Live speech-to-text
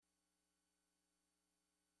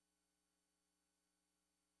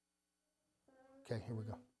Okay, here we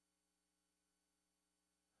go.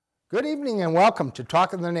 Good evening and welcome to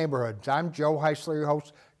Talk of the Neighborhoods. I'm Joe Heisler, your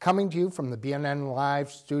host, coming to you from the BNN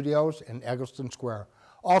Live studios in Eggleston Square.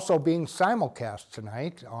 Also being simulcast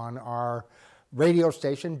tonight on our radio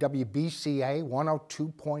station, WBCA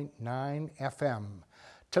 102.9 FM.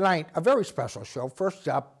 Tonight, a very special show. First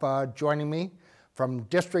up, joining me from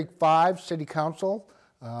District 5 City Council,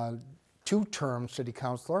 two-term city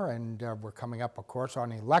councilor, and we're coming up, of course,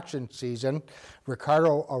 on election season.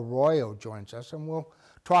 Ricardo Arroyo joins us, and we'll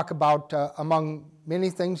talk about, among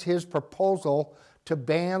many things, his proposal to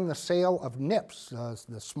ban the sale of nips,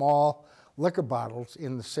 the small liquor bottles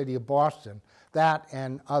in the city of Boston, that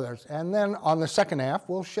and others. And then on the second half,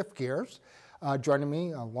 we'll shift gears. Joining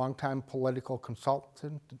me, a longtime political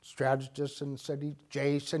consultant, strategist in the city,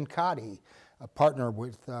 Jason Cincotti, a partner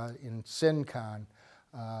with in Cincon,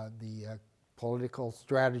 the political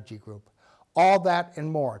strategy group. All that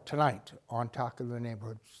and more tonight on Talk of the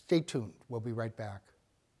Neighborhood. Stay tuned. We'll be right back.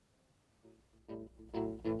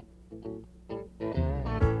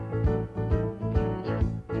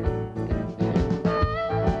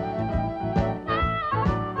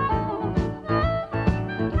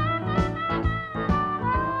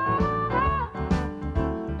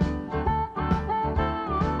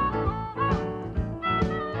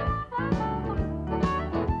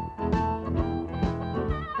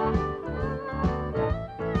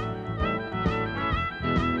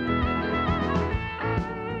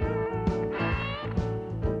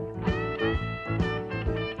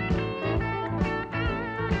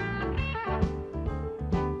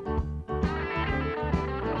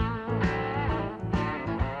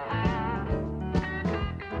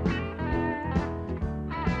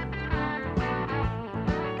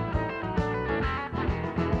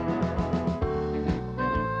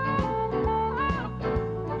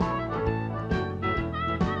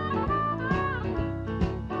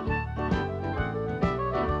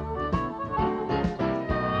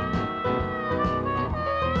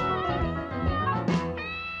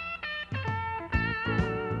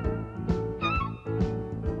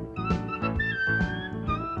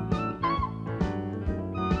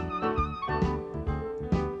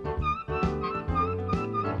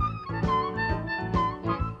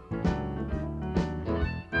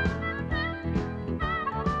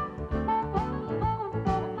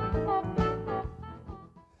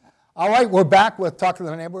 All right, we're back with Talk of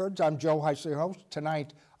the Neighborhoods. I'm Joe Heisler, your host.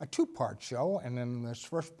 Tonight, a two-part show, and in this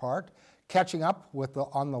first part, catching up with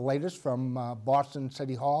on the latest from Boston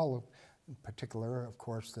City Hall, in particular, of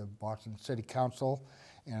course, the Boston City Council.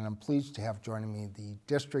 And I'm pleased to have joining me the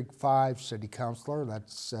District 5 City Councilor.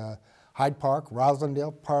 That's Hyde Park,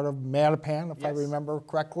 Roslindale, part of Mattapan, if I remember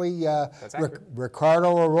correctly. That's accurate.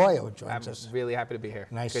 Ricardo Arroyo joins us. I'm really happy to be here.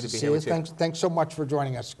 Nice Good to be see here you. with you. Thanks so much for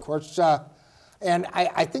joining us. Of course, and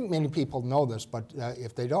I think many people know this, but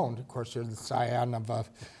if they don't, of course, you're the scion of a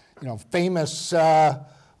famous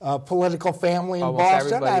political family in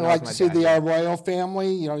Boston. I like to see the Arroyo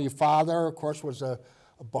family. You know, your father, of course, was a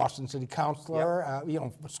Boston City Councilor,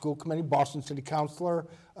 school committee, Boston City Councilor,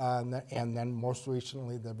 and then most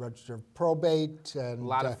recently the Register of Probate. And, a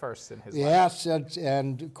lot of firsts in his life. Yes,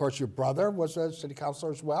 and of course your brother was a city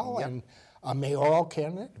councilor as well, and a mayoral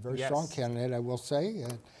candidate, a very strong candidate, I will say.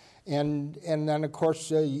 And then, of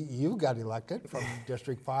course, you got elected from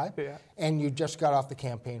District 5, and you just got off the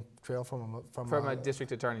campaign trail from a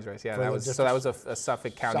district attorney's race. Yeah, that was a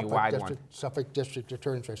Suffolk County-wide one. Suffolk District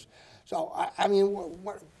Attorney's race. So, I mean,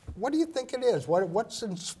 what do you think it is? What's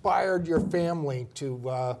inspired your family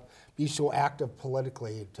to be so active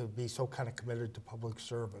politically, to be so kind of committed to public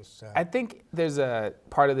service? I think there's a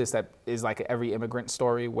part of this that is like every immigrant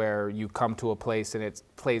story where you come to a place and it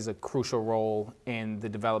plays a crucial role in the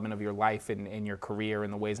development of your life and in your career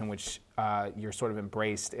and the ways in which you're sort of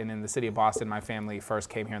embraced. And in the city of Boston, my family first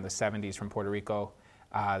came here in the 70s from Puerto Rico.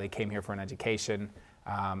 They came here for an education.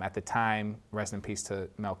 At the time, rest in peace to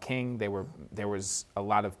Mel King, there was a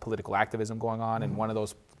lot of political activism going on, and one of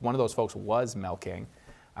those folks was Mel King.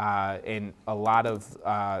 And a lot of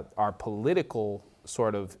our political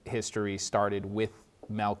sort of history started with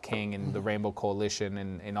Mel King and the Rainbow Coalition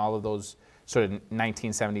and all of those sort of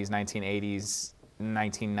 1970s, 1980s,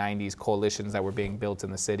 1990s coalitions that were being built in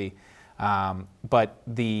the city. But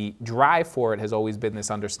the drive for it has always been this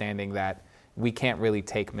understanding that we can't really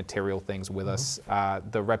take material things with us.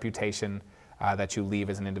 The reputation that you leave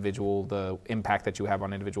as an individual, the impact that you have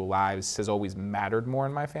on individual lives has always mattered more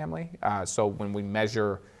in my family. So when we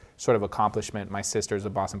measure sort of accomplishment, my sister's a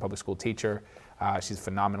Boston Public School teacher. She's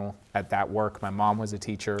phenomenal at that work. My mom was a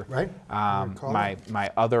teacher. Right.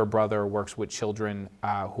 My other brother works with children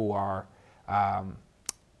who are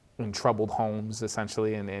in troubled homes,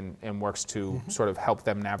 essentially, and works to sort of help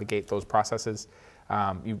them navigate those processes.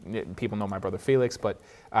 People know my brother Felix, but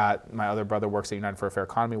my other brother works at United for a Fair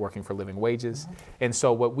Economy, working for living wages. And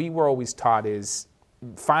so what we were always taught is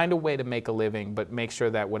find a way to make a living, but make sure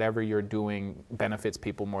that whatever you're doing benefits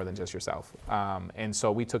people more than just yourself. And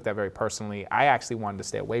so we took that very personally. I actually wanted to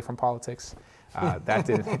stay away from politics. That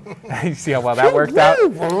didn't. You see how well that worked out?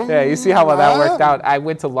 Yeah, you see how well that worked out? I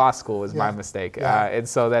went to law school, was my mistake. And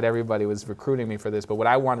so that everybody was recruiting me for this. But what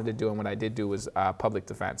I wanted to do and what I did do was public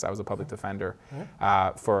defense. I was a public defender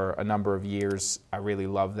for a number of years. I really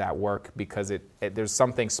loved that work because there's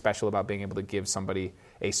something special about being able to give somebody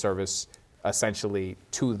a service essentially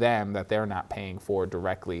to them that they're not paying for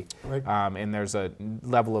directly. And there's a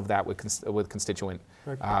level of that with constituent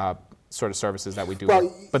sort of services that we do,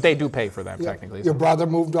 but they do pay for them technically. Your brother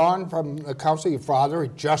moved on from the council. Your father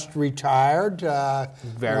just retired.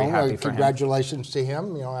 Very happy for him. Congratulations to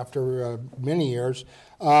him. After many years.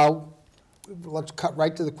 Let's cut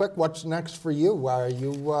right to the quick. What's next for you? Are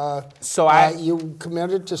you you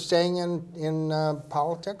committed to staying in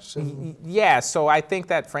politics? Yeah. So I think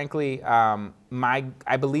that, frankly,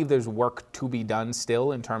 I believe there's work to be done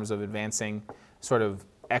still in terms of advancing sort of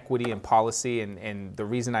equity and policy, and the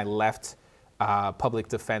reason I left public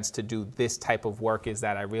defense to do this type of work is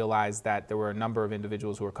that I realized that there were a number of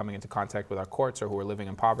individuals who were coming into contact with our courts or who were living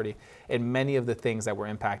in poverty, and many of the things that were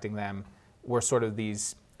impacting them were sort of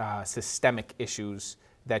these systemic issues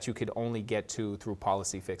that you could only get to through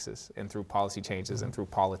policy fixes and through policy changes and through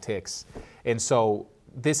politics. And so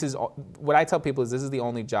this is what I tell people is this is the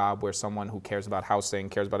only job where someone who cares about housing,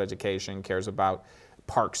 cares about education, cares about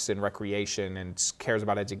parks and recreation, and cares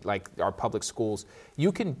about like our public schools.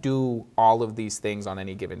 You can do all of these things on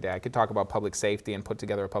any given day. I could talk about public safety and put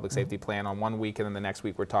together a public safety plan on one week, and then the next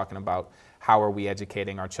week we're talking about how are we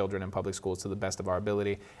educating our children in public schools to the best of our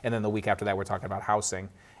ability, and then the week after that we're talking about housing.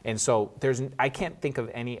 And so I can't think of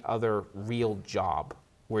any other real job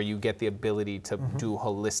where you get the ability to do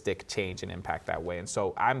holistic change and impact that way. And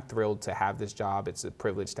so I'm thrilled to have this job. It's a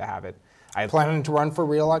privilege to have it. Planning to run for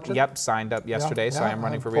re-election? Yep, signed up yesterday, so I am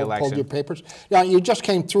running for re-election. Pulled your papers. Now, you just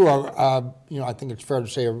came through I think it's fair to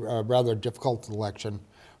say, a rather difficult election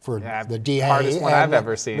for the DA. Hardest one I've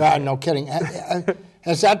ever seen. No kidding.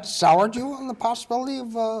 Has that soured you on the possibility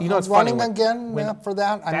of running again for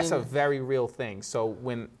that? That's a very real thing. So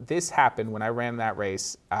when this happened, when I ran that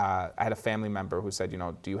race, I had a family member who said,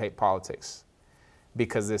 do you hate politics?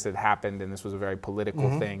 Because this had happened and this was a very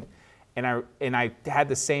political thing. And I had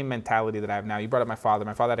the same mentality that I have now. You brought up my father.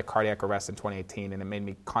 My father had a cardiac arrest in 2018, and it made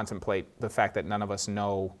me contemplate the fact that none of us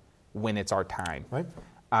know when it's our time. Right.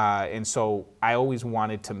 And so I always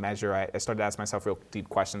wanted to measure. I started to ask myself real deep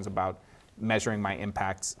questions about measuring my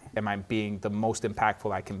impacts. Am I being the most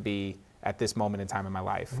impactful I can be at this moment in time in my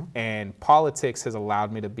life? And politics has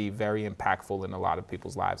allowed me to be very impactful in a lot of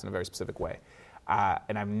people's lives in a very specific way.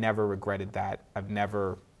 And I've never regretted that. I've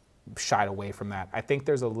never shied away from that. I think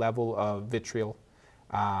there's a level of vitriol.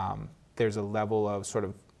 There's a level of sort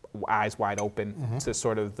of eyes wide open to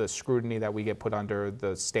sort of the scrutiny that we get put under,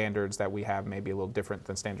 the standards that we have maybe a little different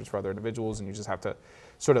than standards for other individuals, and you just have to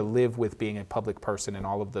sort of live with being a public person and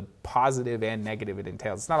all of the positive and negative it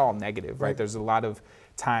entails. It's not all negative, right? There's a lot of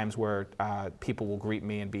times where people will greet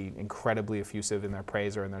me and be incredibly effusive in their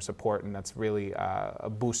praise or in their support, and that's really a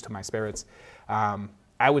boost to my spirits.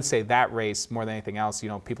 I would say that race, more than anything else,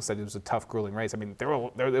 people said it was a tough, grueling race. I mean,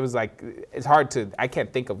 it was like, it's hard to, I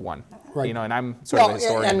can't think of one, and I'm sort of a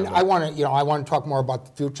historian. And I want to talk more about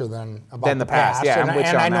the future than the past. Yeah,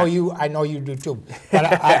 and I know you do too. But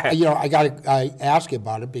I got to ask you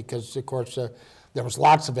about it because, of course, there was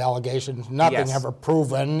lots of allegations, nothing ever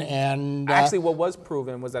proven, and actually, what was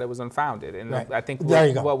proven was that it was unfounded, and I think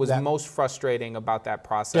what was most frustrating about that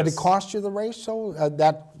process. Did it cost you the race? So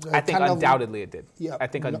I think undoubtedly it did. Yeah, I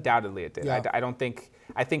think undoubtedly it did. Yeah.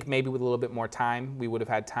 I think maybe with a little bit more time, we would have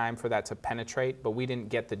had time for that to penetrate, but we didn't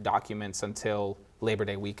get the documents until Labor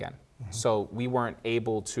Day weekend. So we weren't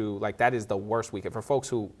able to, that is the worst weekend. For folks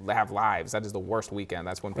who have lives, that is the worst weekend.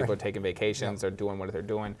 That's when people are taking vacations, they're doing what they're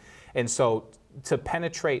doing. And so to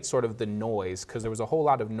penetrate sort of the noise, because there was a whole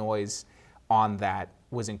lot of noise on that,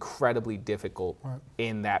 was incredibly difficult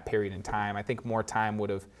in that period in time. I think more time would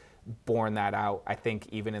have borne that out. I think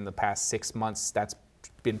even in the past 6 months, that's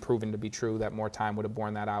been proven to be true, that more time would have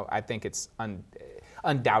borne that out. I think it's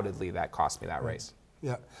undoubtedly that cost me that race.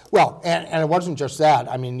 Yeah. Well, and it wasn't just that.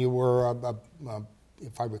 I mean, you were,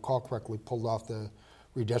 if I recall correctly, pulled off the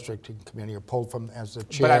redistricting committee, or pulled from as the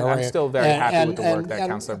chair. But I'm still very happy with the work that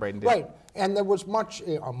Councilor Brighton did. Right. And there was much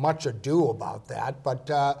ado about that, but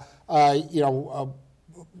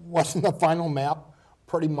wasn't the final map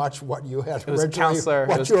pretty much what you had It was originally.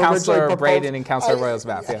 Councilor Brighton and Councilor Arroyo's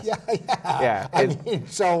map. Yes. Yeah. I mean,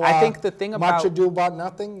 so I think the thing about much ado about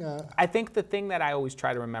nothing. I think the thing that I always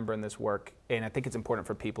try to remember in this work, and I think it's important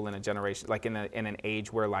for people in a generation, like in an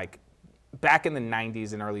age where, like, back in the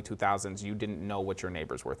 90s and early 2000s, you didn't know what your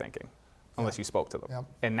neighbors were thinking unless you spoke to them. Yep.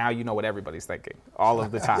 And now you know what everybody's thinking all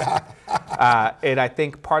of the time. And I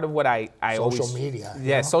think part of what I always... Social media.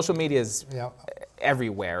 Yeah, social media is Yep.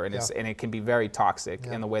 everywhere, and and it can be very toxic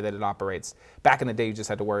in the way that it operates. Back in the day, you just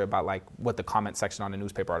had to worry about, like, what the comment section on a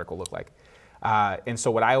newspaper article looked like. And so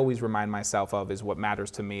what I always remind myself of is what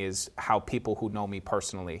matters to me is how people who know me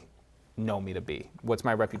personally know me to be. What's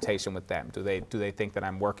my reputation with them? Do they think that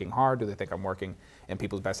I'm working hard? Do they think I'm working in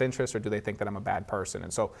people's best interests, or do they think that I'm a bad person?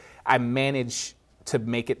 And so I manage to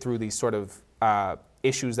make it through these sort of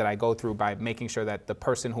issues that I go through by making sure that the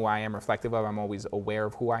person who I am reflective of, I'm always aware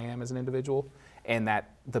of who I am as an individual, and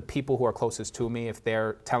that the people who are closest to me, if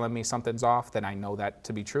they're telling me something's off, then I know that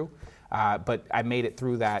to be true. But I made it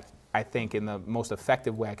through that, I think, in the most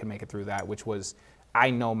effective way I can make it through that, which was I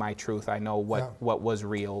know my truth. I know what was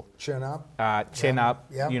real. Chin up. Chin up.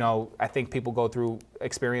 Yeah. You know, I think people go through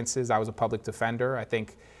experiences. I was a public defender. I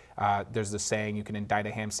think there's the saying, you can indict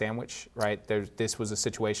a ham sandwich, right? This was a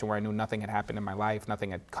situation where I knew nothing had happened in my life.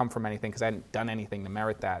 Nothing had come from anything because I hadn't done anything to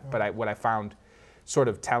merit that. But what I found sort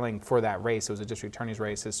of telling for that race, it was a district attorney's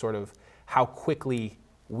race, is sort of how quickly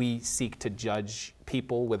we seek to judge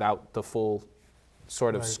people without the full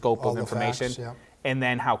sort of scope of information. Facts, and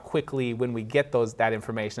then how quickly, when we get that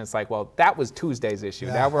information, it's like, well, that was Tuesday's issue.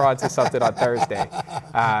 Now we're on to something on Thursday.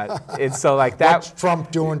 And so, like, that... What's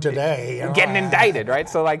Trump doing today? You know? Getting indicted, right?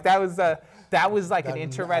 So, like, that was like an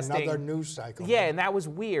interesting... Another news cycle. Yeah, and that was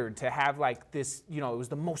weird to have, like, this, you know, it was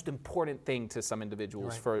the most important thing to some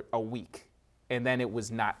individuals for a week. And then it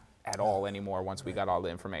was not at all anymore once we got all the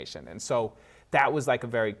information. And so that was like a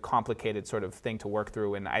very complicated sort of thing to work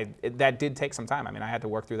through, and that did take some time. I mean, I had to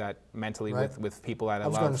work through that mentally with people that I love. I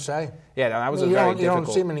was going to say. Yeah, that was very difficult. You don't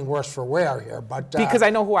seem any worse for wear here, but... because I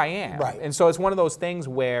know who I am. Right. And so it's one of those things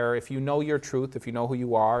where if you know your truth, if you know who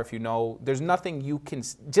you are, if you know... There's nothing you can...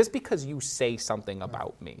 Just because you say something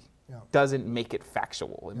about me doesn't make it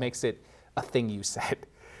factual. It makes it a thing you said.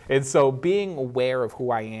 And so being aware of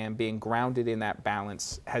who I am, being grounded in that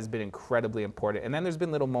balance has been incredibly important. And then there's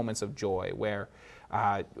been little moments of joy where,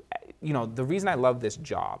 you know, the reason I love this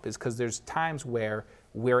job is because there's times where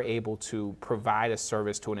we're able to provide a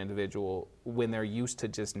service to an individual when they're used to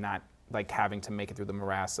just not, like, having to make it through the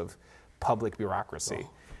morass of public bureaucracy,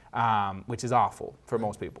 which is awful for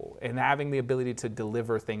most people. And having the ability to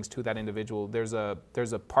deliver things to that individual, there's a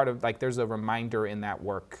part of, like, there's a reminder in that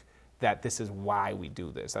work that this is why we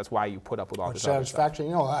do this. That's why you put up with all this other stuff. Satisfaction.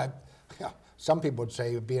 You know, some people would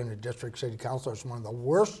say being a district city councilor is one of the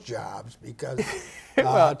worst jobs because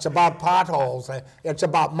it's about potholes. It's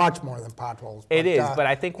about much more than potholes. It is, but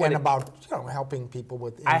I think and about helping people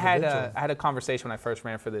with. I had a conversation when I first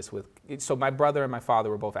ran for this so my brother and my father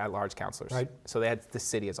were both at-large councilors. Right. So they had the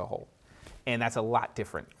city as a whole. And that's a lot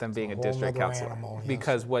different than being a district councilor.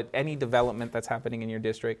 Because any development that's happening in your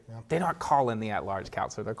district, they're not calling the at-large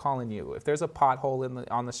councilor, they're calling you. If there's a pothole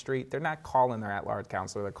on the street, they're not calling their at-large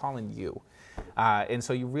councilor, they're calling you. And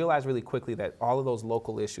so you realize really quickly that all of those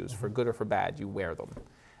local issues, for good or for bad, you wear them.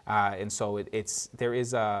 And so there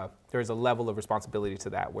is a level of responsibility to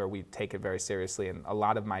that where we take it very seriously. And a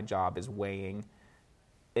lot of my job is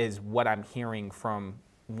what I'm hearing from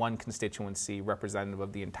one constituency representative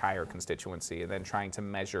of the entire constituency, and then trying to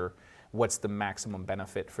measure what's the maximum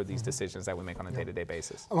benefit for these decisions that we make on a day-to-day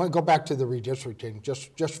basis. I want to go back to the redistricting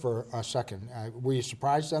just for a second. Were you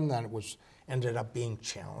surprised then that it ended up being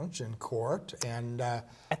challenged in court? And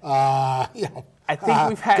I think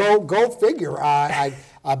we've had go figure.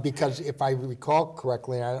 Because if I recall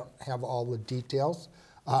correctly, I don't have all the details.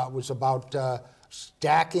 It was about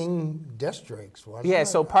stacking districts, wasn't it? Yeah,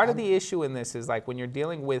 so part of the issue in this is, like, when you're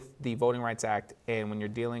dealing with the Voting Rights Act and when you're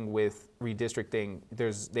dealing with redistricting,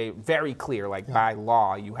 they very clear, like, by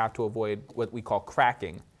law, you have to avoid what we call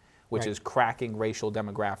cracking, which is cracking racial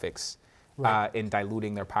demographics and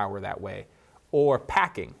diluting their power that way. Or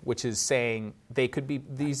packing, which is saying they could be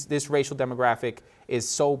this racial demographic is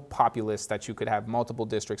so populous that you could have multiple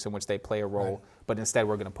districts in which they play a role, but instead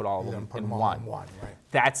we're going to put all of them in one.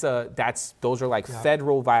 Those are like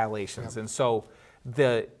federal violations, and so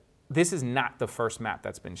this is not the first map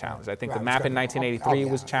that's been challenged. I think the map in 1983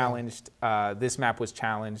 was challenged. This map was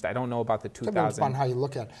challenged. I don't know about the 2000. Depends on how you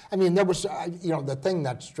look at it. I mean, there was the thing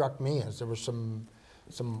that struck me is there was some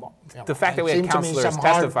the fact that we had councilors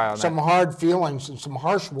testify on that. Some hard feelings and some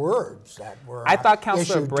harsh words that were I thought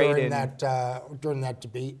Councilor issued Brighton during that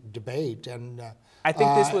debate, and I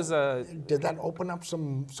think this was a... Did that open up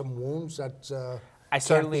some wounds that I can't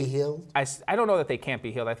certainly be healed? I don't know that they can't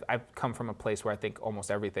be healed. I've come from a place where I think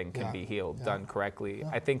almost everything can be healed, done correctly. Yeah.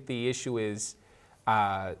 I think the issue is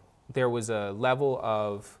there was a level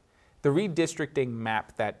of the redistricting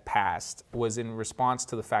map that passed was in response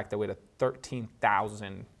to the fact that we had a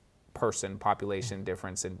 13,000 person population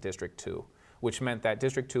difference in District 2, which meant that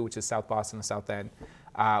District 2, which is South Boston and South End,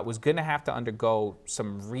 was going to have to undergo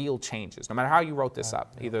some real changes, no matter how you wrote this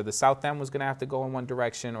up. Either the South End was going to have to go in one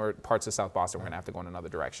direction or parts of South Boston were going to have to go in another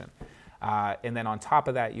direction. And then on top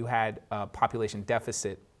of that, you had a population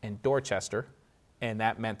deficit in Dorchester, and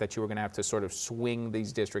that meant that you were going to have to sort of swing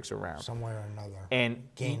these districts around. Somewhere or another. And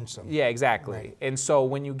gain some. Yeah, exactly. Right. And so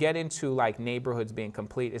when you get into like neighborhoods being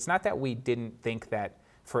complete, it's not that we didn't think that,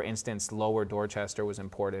 for instance, Lower Dorchester was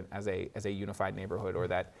important as a unified neighborhood, or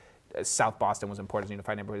that South Boston was important as a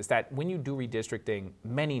unified neighborhood. It's that when you do redistricting,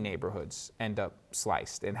 many neighborhoods end up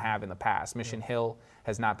sliced and have in the past. Mission Hill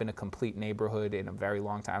has not been a complete neighborhood in a very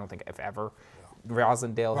long time. I don't think if ever.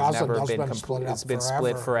 Rosendale has never been complete. It's been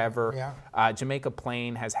split forever. Yeah. Jamaica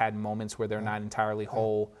Plain has had moments where they're not entirely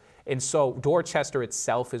whole. And so Dorchester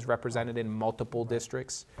itself is represented in multiple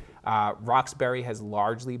districts. Roxbury has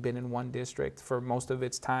largely been in one district for most of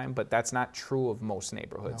its time, but that's not true of most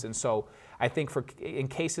neighborhoods. And so I think in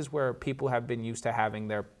cases where people have been used to having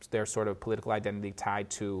their sort of political identity tied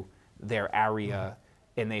to their area,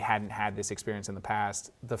 and they hadn't had this experience in the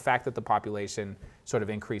past, the fact that the population sort of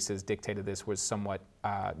increases dictated this was somewhat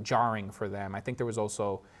jarring for them. I think there was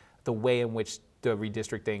also the way in which the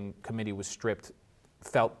redistricting committee was stripped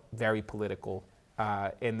felt very political.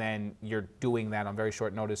 And then you're doing that on very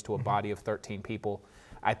short notice to a body of 13 people.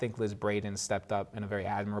 I think Liz Braden stepped up in a very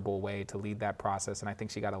admirable way to lead that process, and I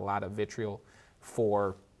think she got a lot of vitriol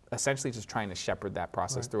for essentially just trying to shepherd that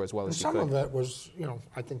process through as well as she could. Some of it was,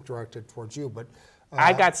 I think directed towards you, but...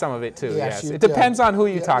 I got some of it too, yes. It did. depends on who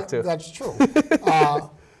you talk to. That's true.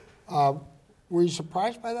 Were you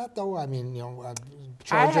surprised by that, though? I mean,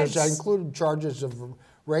 charges, I included charges of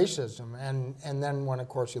racism, and then when, of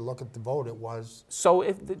course, you look at the vote, it was... So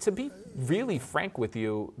to be really frank with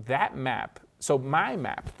you, that map, so my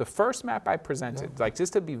map, the first map I presented, like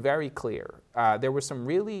just to be very clear, there were some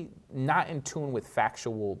really not in tune with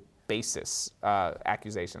factual basis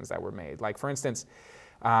accusations that were made. Like, for instance,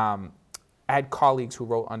 I had colleagues who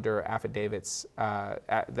wrote under affidavits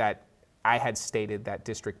that I had stated that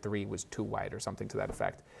District 3 was too white or something to that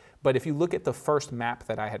effect. But if you look at the first map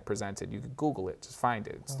that I had presented, you could Google it, just find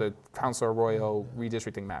it. It's the Councilor Arroyo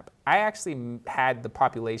redistricting map. I actually had the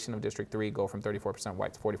population of District 3 go from 34%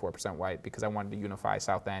 white to 44% white because I wanted to unify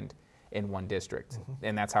South End in one district.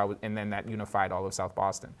 And that's how, and then that unified all of South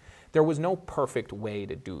Boston. There was no perfect way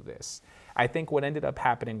to do this. I think what ended up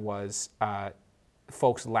happening was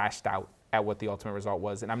folks lashed out at what the ultimate result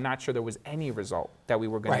was, and I'm not sure there was any result that we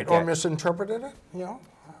were going to get. Or misinterpreted it,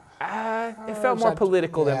 It felt more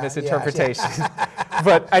political than misinterpretation.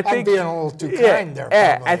 But I think I'm being a little too kind there.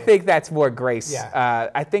 Yeah, I think that's more grace. Yeah.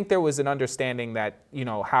 I think there was an understanding that,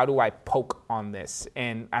 how do I poke on this?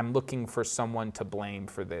 And I'm looking for someone to blame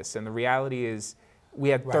for this. And the reality is, we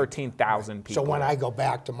had 13,000 people. So when I go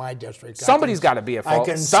back to my district, somebody's got to be at fault.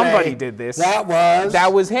 Somebody did this.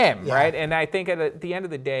 That was him, right? And I think at the end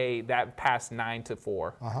of the day, that passed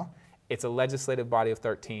 9-4. It's a legislative body of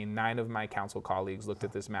 13. 9 of my council colleagues looked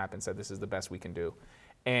at this map and said, this is the best we can do.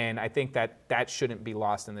 And I think that shouldn't be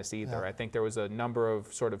lost in this either. I think there was a number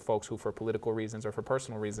of sort of folks who, for political reasons or for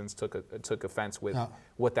personal reasons, took offense with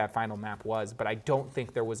what that final map was. But I don't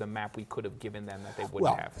think there was a map we could have given them that they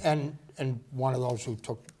wouldn't have. And one of those who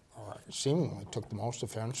seemingly took the most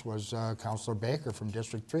offense was Councilor Baker from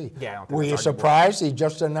District 3. Yeah, I don't think Were you surprised? He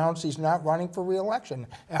just announced he's not running for re-election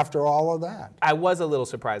after all of that. I was a little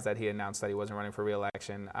surprised that he announced that he wasn't running for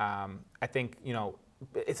re-election. I think,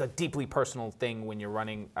 it's a deeply personal thing when you're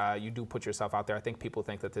running. You do put yourself out there. I think people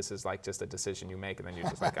think that this is like just a decision you make, and then you're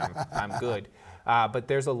just like, I'm good. But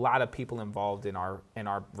there's a lot of people involved in our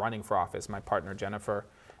running for office. My partner Jennifer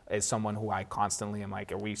is someone who I constantly am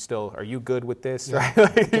like, are you good with this? Yeah.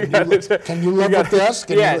 Right? Can you live with this?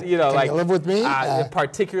 Can you live with me? A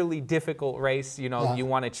particularly difficult race. You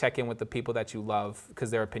want to check in with the people that you love because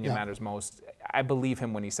their opinion matters most. I believe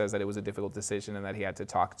him when he says that it was a difficult decision and that he had to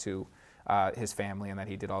talk to his family and that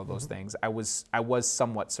he did all of those things. I was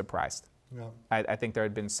somewhat surprised. Yeah. I think there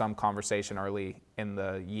had been some conversation early in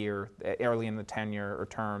the tenure or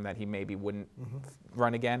term that he maybe wouldn't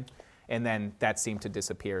run again. And then that seemed to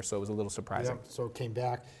disappear, so it was a little surprising. Yeah, so it came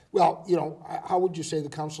back. Well, how would you say the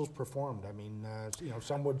council's performed? I mean,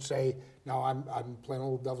 some would say, now I'm playing a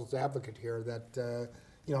little devil's advocate here, that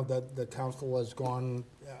the council has gone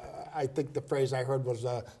I think the phrase I heard was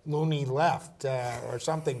loony left or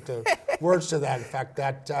something to words to that effect.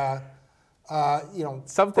 That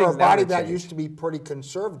Some for a things body never that change. used to be pretty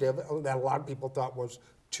conservative, that a lot of people thought was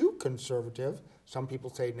too conservative. Some people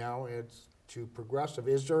say now it's too progressive.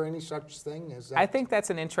 Is there any such thing as that? I think that's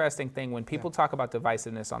an interesting thing when people talk about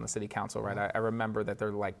divisiveness on the city council, right? I remember that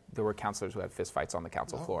there were councilors who had fistfights on the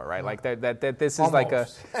council floor, right? Like that this is like a,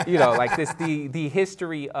 like this, the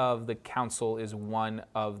history of the council is one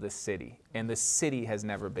of the city, and the city has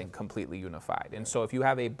never been completely unified. And so if you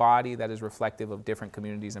have a body that is reflective of different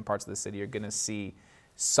communities and parts of the city, you're going to see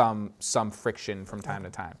some friction from time to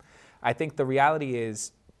time. I think the reality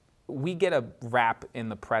is, we get a rap in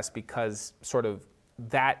the press because sort of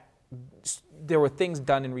that there were things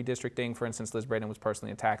done in redistricting. For instance, Liz Braden was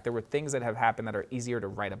personally attacked. There were things that have happened that are easier to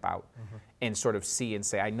write about and sort of see and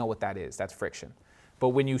say, I know what that is. That's friction. But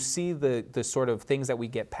when you see the sort of things that we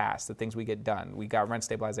get passed, the things we get done, we got rent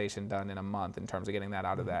stabilization done in a month in terms of getting that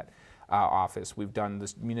out of that office. We've done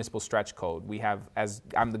this municipal stretch code. We have, as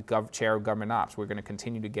I'm the chair of government ops, we're going to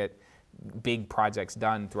continue to get big projects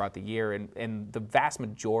done throughout the year, and the vast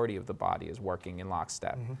majority of the body is working in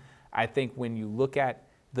lockstep. I think when you look at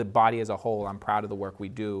the body as a whole, I'm proud of the work we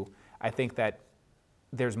do. I think that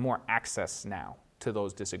there's more access now to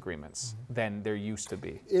those disagreements than there used to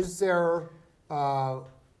be. Is there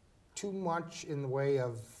too much in the way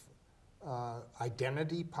of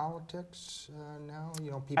identity politics now?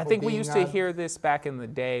 People I think we being, used to hear this back in the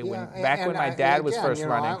day when and my dad was first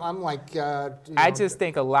running. I'm like, I just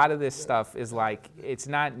think a lot of this stuff is like, it's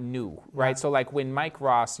not new, right? So like when Mike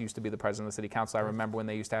Ross used to be the president of the city council, I remember when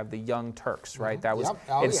they used to have the Young Turks, right? That was,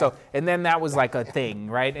 and then that was like a thing,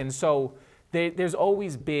 right? And so there's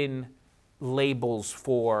always been labels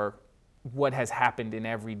for what has happened in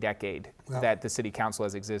every decade that the city council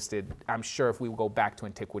has existed. I'm sure if we go back to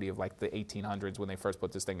antiquity of like the 1800s when they first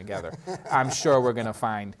put this thing together, I'm sure we're going to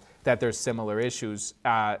find that there's similar issues.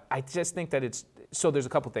 I just think that so there's a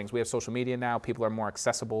couple things. We have social media now. People are more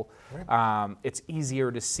accessible. It's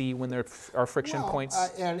easier to see when there are friction points.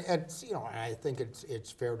 And it's, I think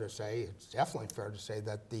it's fair to say, it's definitely fair to say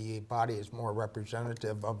that the body is more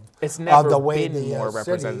representative of the way been the more city,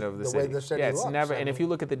 representative of the city. way the city it's looks. never. And if you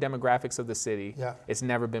look at the demographics of the city, it's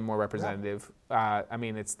never been more representative. I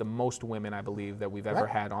mean, it's the most women, I believe, that we've ever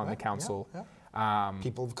had on the council.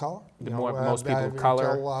 People of color. Most people of color.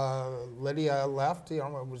 Until Lydia left, it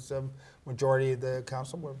was a majority of the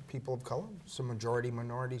council were people of color. It's a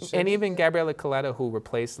minority city. And even Gabriela Coletta, who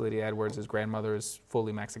replaced Lydia Edwards' grandmother, is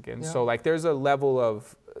fully Mexican. So like there's a level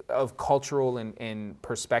of cultural and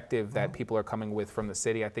perspective that people are coming with from the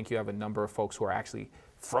city. I think you have a number of folks who are actually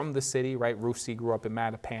from the city, right? Ruth C. grew up in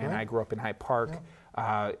Mattapan. I grew up in Hyde Park.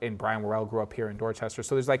 And Brian Worrell grew up here in Dorchester.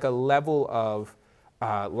 So there's like a level of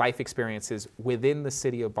life experiences within the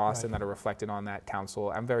city of Boston that are reflected on that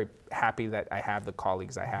council. I'm very happy that I have the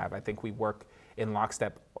colleagues I have. I think we work in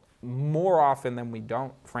lockstep more often than we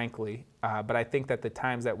don't, frankly. But I think that the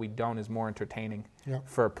times that we don't is more entertaining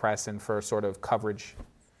for press and for sort of coverage.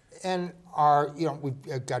 And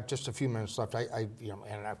we've got just a few minutes left.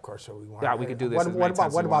 And of course, we want. Yeah, we could do this.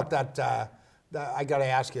 What about that? I got to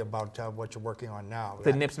ask you about what you're working on now.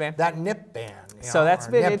 The NIPS ban? That NIP ban. So that's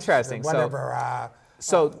been NIPS, interesting. Whatever.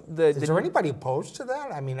 Is there anybody opposed to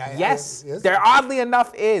that? I mean, yes, there oddly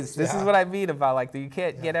enough is. This is what I mean about like you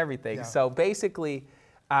can't get everything. So basically,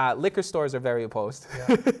 liquor stores are very opposed,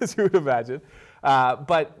 as you would imagine.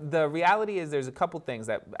 But the reality is there's a couple things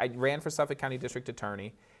that I ran for Suffolk County District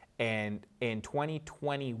Attorney. And in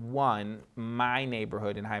 2021, my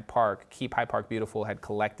neighborhood in Hyde Park, Keep Hyde Park Beautiful, had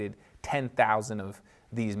collected 10,000 of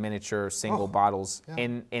these miniature single bottles.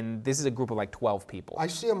 And this is a group of like 12 people. I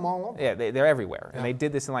see them all over. Yeah, they're everywhere. And they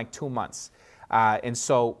did this in like 2 months. And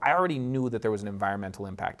so I already knew that there was an environmental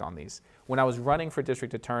impact on these. When I was running for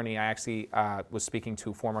district attorney, I actually was speaking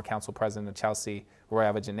to former council president of Chelsea, Roy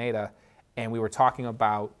Avellaneda, and we were talking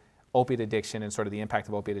about opiate addiction and sort of the impact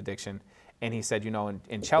of opiate addiction. And he said,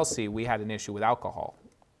 in Chelsea, we had an issue with alcohol.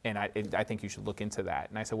 And I think you should look into that.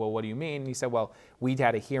 And I said, well, what do you mean? And he said, well, we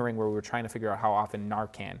had a hearing where we were trying to figure out how often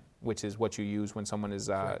Narcan, which is what you use when someone is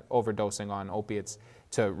overdosing on opiates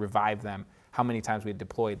to revive them, how many times we had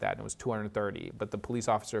deployed that. And it was 230. But the police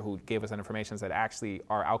officer who gave us that information said actually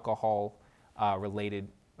our alcohol-related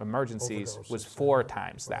emergencies was 4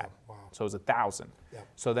 times that. Wow. So it was 1,000. Yeah.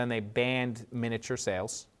 So then they banned miniature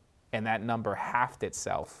sales, and that number halved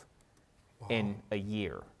itself in a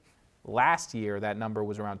year. Last year, that number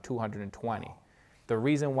was around 220. Wow. The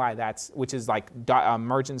reason why which is like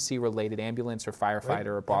emergency-related ambulance or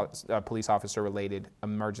firefighter or police officer-related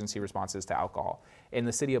emergency responses to alcohol. In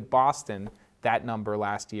the city of Boston, that number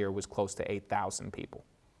last year was close to 8,000 people.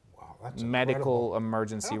 Wow. that's medical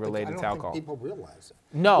emergency related to I alcohol. don't think people realize it.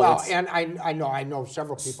 No, well, and I know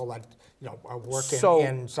several people that are working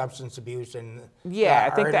in substance abuse and I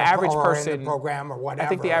think the average person in the program or whatever. I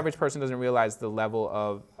think the average person doesn't realize the level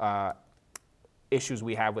of issues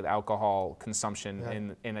we have with alcohol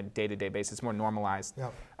consumption in a day-to-day basis. It's more normalized.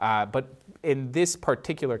 But in this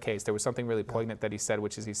particular case, there was something really poignant that he said,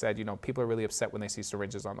 which is he said, people are really upset when they see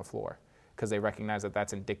syringes on the floor because they recognize that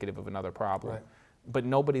that's indicative of another problem. Right. But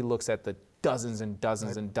nobody looks at the dozens and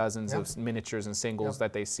dozens and dozens of miniatures and singles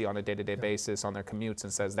that they see on a day-to-day basis on their commutes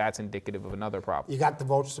and says that's indicative of another problem. You got the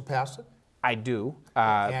votes to pass it? I do.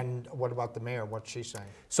 And what about the mayor? What's she saying?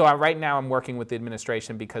 So right now I'm working with the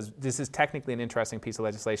administration because this is technically an interesting piece of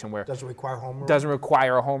legislation where does it require home rule? Doesn't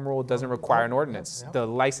require a home rule, doesn't require an ordinance. The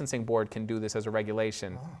licensing board can do this as a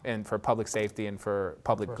regulation and for public safety and for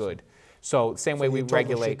public good. So same way we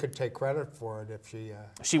regulate. She could take credit for it if she.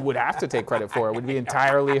 She would have to take credit for it. It would be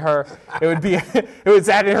entirely her. It would be. It was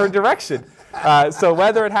at her direction. So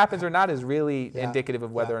whether it happens or not is really indicative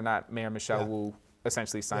of whether or not Mayor Michelle Wu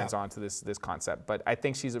essentially signs on to this concept. But I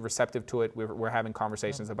think she's receptive to it. We're having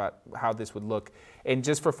conversations about how this would look. And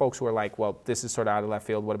just for folks who are like, well, this is sort of out of left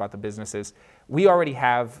field, what about the businesses? We already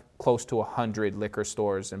have close to 100 liquor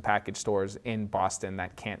stores and package stores in Boston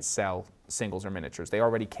that can't sell singles or miniatures. They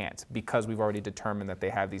already can't because we've already determined that they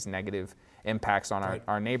have these negative impacts on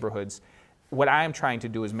our neighborhoods. What I am trying to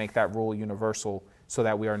do is make that rule universal so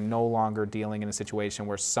that we are no longer dealing in a situation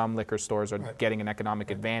where some liquor stores are getting an economic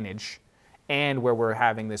advantage and where we're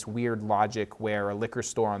having this weird logic where a liquor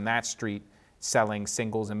store on that street selling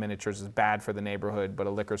singles and miniatures is bad for the neighborhood, but a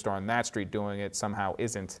liquor store on that street doing it somehow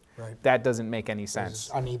isn't. That doesn't make any sense.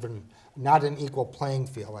 It's uneven, not an equal playing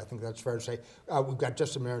field. I think that's fair to say. We've got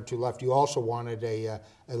just a minute or two left. You also wanted a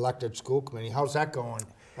elected school committee. How's that going?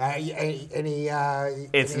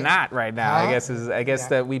 It's not right now. I guess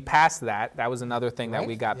that we passed that. That was another thing that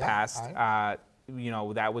we got passed. That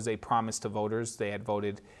was a promise to voters. They had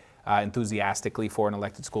voted enthusiastically for an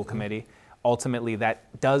elected school committee. Ultimately,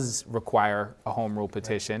 that does require a home rule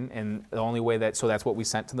petition, and the only way so that's what we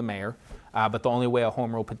sent to the mayor. But the only way a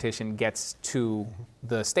home rule petition gets to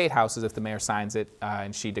the State House is if the mayor signs it,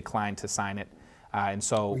 and she declined to sign it. And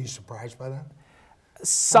so, were you surprised by that?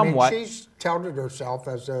 Somewhat. I mean, she's touted herself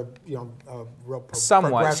as a real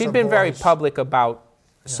somewhat. She'd been very public about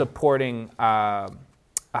supporting a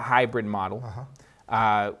hybrid model.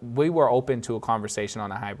 We were open to a conversation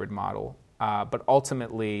on a hybrid model, but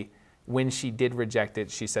ultimately, when she did reject it,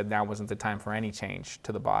 she said now wasn't the time for any change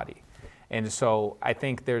to the body. And so I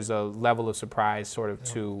think there's a level of surprise sort of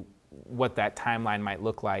to what that timeline might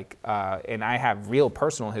look like. And I have real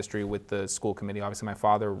personal history with the school committee. Obviously, my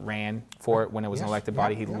father ran for it when it was an elected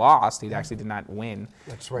body. He lost. He actually did not win.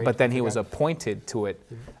 That's right. But then he was appointed to it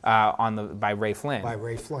by Ray Flynn. By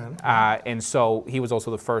Ray Flynn. And so he was also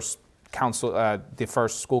the first the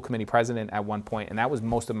first school committee president at one point, and that was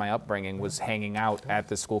most of my upbringing, was hanging out at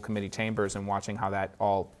the school committee chambers and watching how that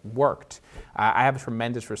all worked. I have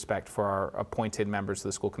tremendous respect for our appointed members of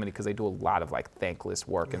the school committee because they do a lot of thankless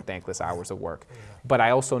work and thankless hours of work. But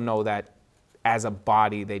I also know that as a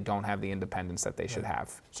body, they don't have the independence that they should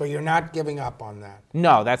have. So you're not giving up on that?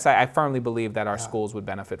 No, I firmly believe that our schools would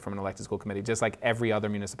benefit from an elected school committee, just like every other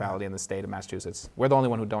municipality in the state of Massachusetts. We're the only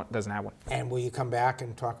one who doesn't have one. And will you come back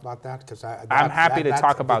and talk about that? Because I'm happy to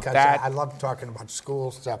talk about that. I love talking about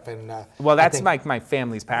school stuff. And well, that's like my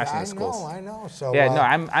family's passion is schools. I know. So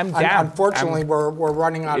I'm down. Unfortunately, we're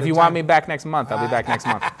running out of time. If you want me back next month, I'll be back next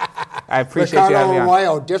month. I appreciate Ricardo you having me on.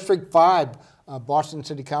 Arroyo, District 5, Boston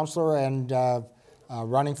City Councilor, and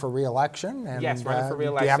running for re-election. And, yes, running for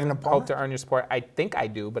re-election. Do you have an opponent? Hope to earn your support. I think I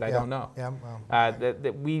do, but I don't know.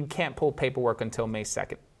 We can't pull paperwork until May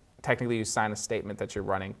 2nd. Technically, you sign a statement that you're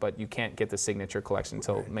running, but you can't get the signature collection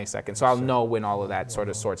until May 2nd. So I'll know when all of that sort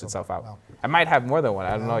of sorts itself out. I might have more than one.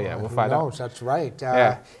 I don't know yet. We'll find out. That's right.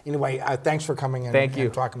 Anyway, thanks for coming in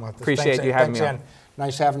and talking about this. Appreciate you having me on.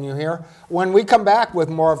 Nice having you here. When we come back with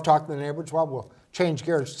more of Talk to the Neighbors, we'll change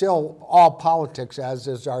gears. Still all politics, as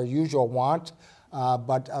is our usual want.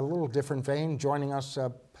 But a little different vein. Joining us,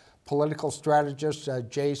 political strategist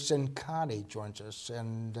Jason Cincotti joins us.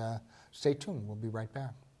 And stay tuned. We'll be right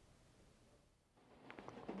back.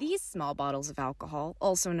 These small bottles of alcohol,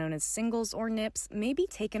 also known as singles or nips, may be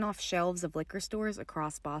taken off shelves of liquor stores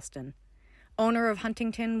across Boston. Owner of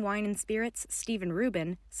Huntington Wine and Spirits, Stephen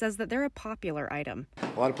Rubin, says that they're a popular item.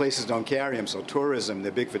 A lot of places don't carry them, so tourism,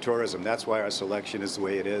 they're big for tourism. That's why our selection is the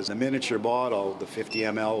way it is. The miniature bottle, the 50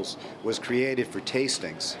 mLs, was created for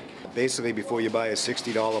tastings. Basically, before you buy a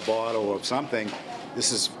 $60 bottle of something,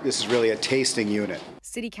 this is really a tasting unit.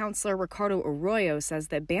 City Councilor Ricardo Arroyo says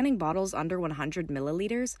that banning bottles under 100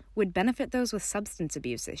 milliliters would benefit those with substance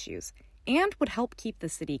abuse issues and would help keep the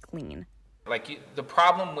city clean. The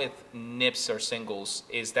problem with nips or singles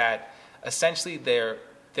is that essentially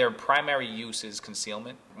their primary use is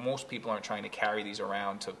concealment. Most people aren't trying to carry these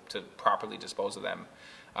around to properly dispose of them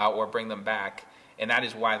or bring them back, and that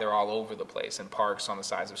is why they're all over the place in parks, on the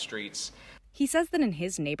sides of streets. He says that in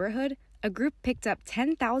his neighborhood, a group picked up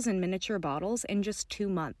 10,000 miniature bottles in just 2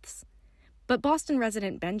 months. But Boston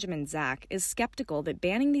resident Benjamin Zach is skeptical that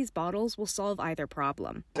banning these bottles will solve either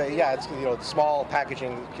problem. Yeah, it's small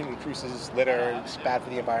packaging increases litter, it's bad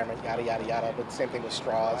for the environment, yada yada yada. But the same thing with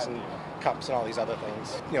straws and cups and all these other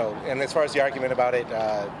things. And as far as the argument about it,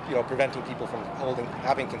 preventing people from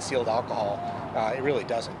having concealed alcohol, it really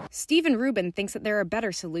doesn't. Stephen Rubin thinks that there are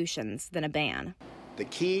better solutions than a ban. The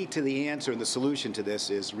key to the answer and the solution to this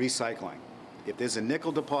is recycling. If there's a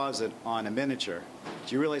nickel deposit on a miniature,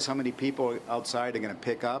 do you realize how many people outside are going to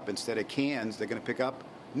pick up, instead of cans, they're going to pick up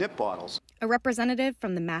nip bottles? A representative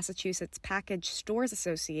from the Massachusetts Package Stores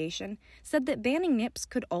Association said that banning nips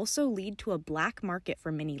could also lead to a black market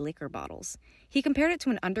for mini liquor bottles. He compared it to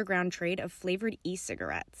an underground trade of flavored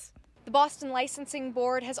e-cigarettes. The Boston Licensing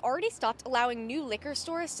Board has already stopped allowing new liquor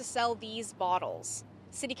stores to sell these bottles.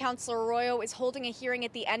 City Councilor Arroyo is holding a hearing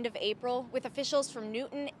at the end of April with officials from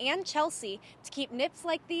Newton and Chelsea to keep nips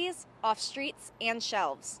like these off streets and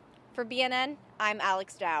shelves. For BNN, I'm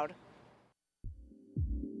Alex Dowd.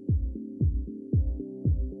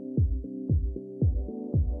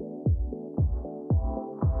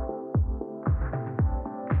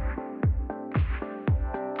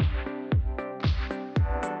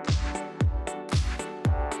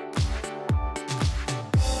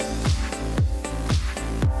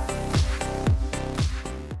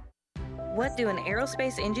 What do an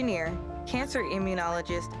aerospace engineer, cancer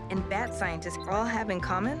immunologist, and bat scientist all have in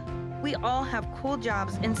common? We all have cool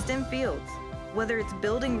jobs in STEM fields. Whether it's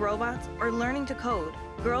building robots or learning to code,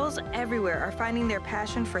 girls everywhere are finding their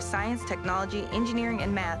passion for science, technology, engineering,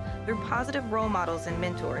 and math through positive role models and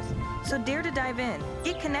mentors. So dare to dive in,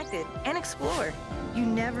 get connected, and explore. You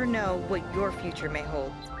never know what your future may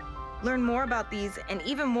hold. Learn more about these and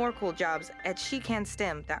even more cool jobs at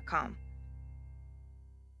shecanstem.com.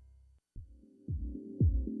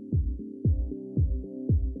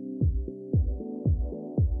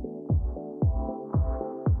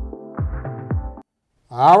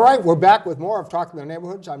 All right, we're back with more of Talking the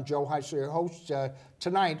Neighborhoods. I'm Joe Heiser, your host.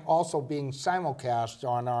 Tonight, also being simulcast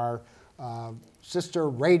on our sister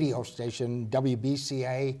radio station,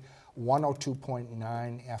 WBCA 102.9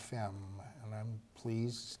 FM. And I'm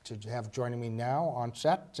pleased to have joining me now on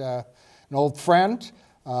set an old friend,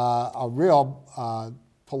 a real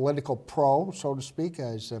political pro, so to speak,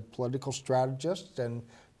 as a political strategist. And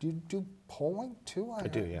do you do polling too? I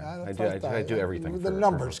do, yeah. I do everything. The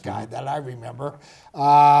numbers guy that I remember.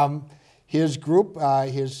 His group,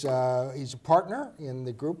 he's a partner in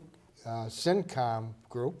the group, Cincom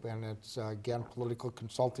Group, and it's, again, political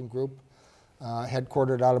consulting group,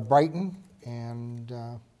 headquartered out of Brighton. And,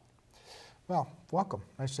 well, welcome.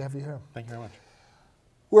 Nice to have you here. Thank you very much.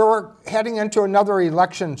 We're heading into another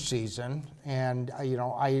election season, and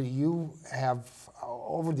you have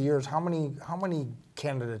over the years. How many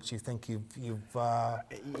candidates you think you've?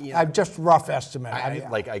 I've just rough estimate.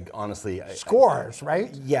 I honestly scores,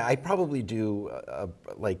 right? Yeah, I probably do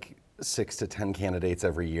like 6 to 10 candidates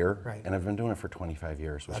every year, right. And I've been doing it for 25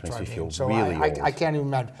 years, which makes me feel so really old. I can't even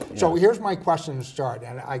imagine. Yeah. So here's my question to start,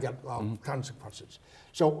 and I got tons of questions.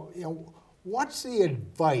 So what's the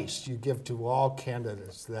advice you give to all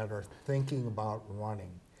candidates that are thinking about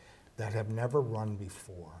running, that have never run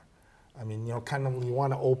before? I mean, you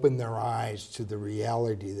want to open their eyes to the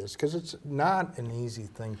reality of this, because it's not an easy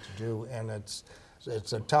thing to do, and it's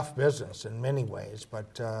a tough business in many ways,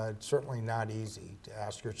 but it's certainly not easy to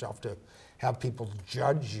ask yourself to have people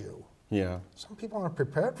judge you. Yeah. Some people aren't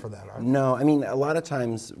prepared for that, are they? No, I mean, a lot of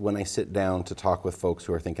times when I sit down to talk with folks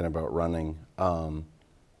who are thinking about running,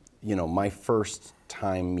 my first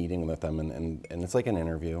time meeting with them, and it's like an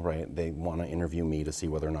interview, right? They want to interview me to see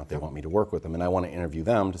whether or not they want me to work with them, and I want to interview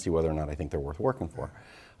them to see whether or not I think they're worth working for.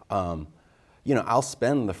 I'll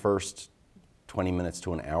spend the first 20 minutes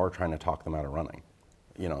to an hour trying to talk them out of running.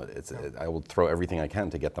 I will throw everything I can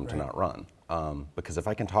to get them to not run. Because if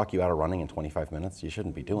I can talk you out of running in 25 minutes, you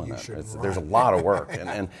shouldn't be doing that. There's a lot of work,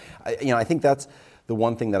 and I think that's the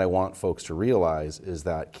one thing that I want folks to realize is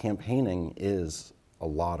that campaigning is a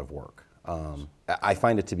lot of work. I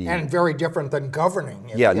find it to be very different than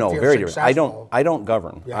governing. Very different. I don't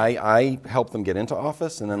govern. Yeah. I help them get into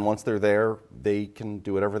office, and then once they're there, they can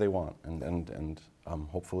do whatever they want, and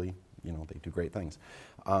hopefully, they do great things.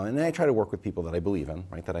 And I try to work with people that I believe in,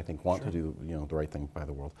 right, that I think want to do the right thing by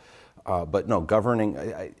the world. But no, governing,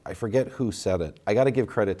 I forget who said it. I got to give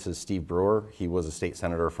credit to Steve Brewer. He was a state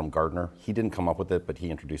senator from Gardner. He didn't come up with it, but he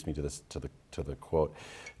introduced me to this to the quote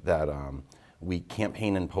that we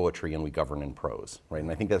campaign in poetry and we govern in prose, right?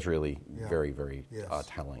 And I think that's really very, very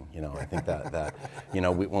telling. I think that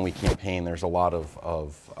when we campaign, there's a lot of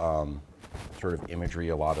sort of imagery,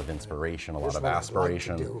 a lot of inspiration, a lot of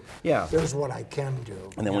aspiration. Like to do. Yeah. There's what I can do.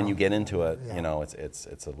 And then when you get into it,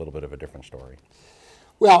 it's a little bit of a different story.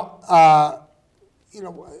 Well,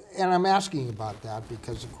 and I'm asking about that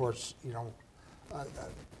because, of course,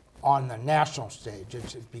 on the national stage,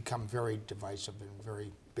 it's become very divisive and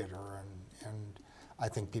very bitter, and I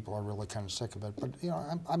think people are really kind of sick of it. But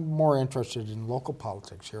I'm more interested in local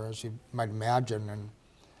politics here, as you might imagine,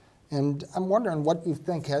 and I'm wondering what you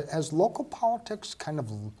think. Has local politics kind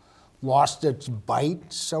of lost its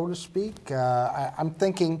bite, so to speak? I'm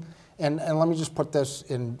thinking. And let me just put this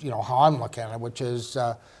in, how I'm looking at it, which is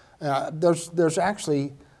there's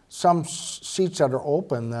actually some seats that are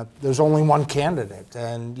open that there's only one candidate,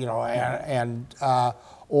 and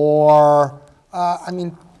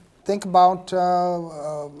think about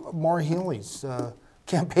Maura Healey's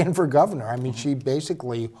campaign for governor. I mean, she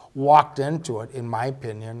basically walked into it, in my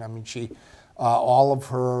opinion. I mean, all of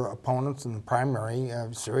her opponents in the primary,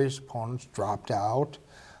 serious opponents, dropped out.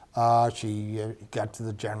 She got to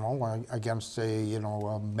the general against a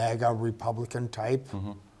MAGA Republican type.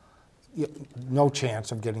 No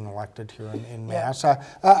chance of getting elected here in Mass.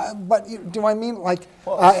 But do I mean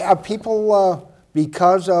are people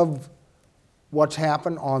because of what's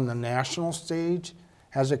happened on the national stage?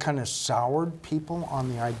 Has it kind of soured people on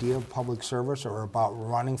the idea of public service, or about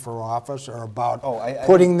running for office, or about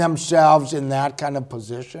putting themselves in that kind of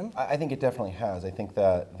position? I think it definitely has. I think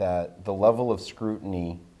that the level of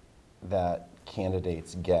scrutiny that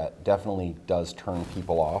candidates get definitely does turn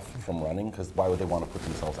people off from running, because why would they want to put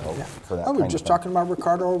themselves out for that? We were just talking about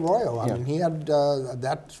Ricardo Arroyo. I mean, he had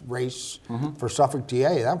that race for Suffolk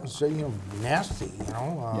DA. That was nasty.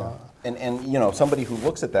 And somebody who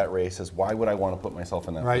looks at that race says, why would I want to put myself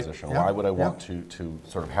in that position? Why would I want to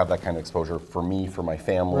sort of have that kind of exposure for me, for my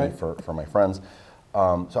family, for my friends?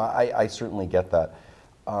 So I certainly get that.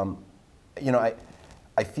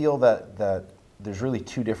 I feel that there's really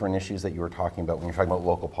two different issues that you were talking about when you're talking about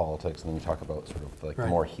local politics, and then you talk about sort of like the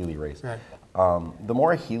Maura Healey race. The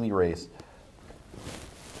Maura Healey race,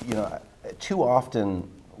 too often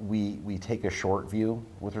we take a short view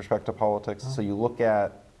with respect to politics. So you look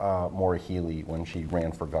at Maura Healey when she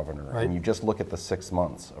ran for governor, and you just look at the 6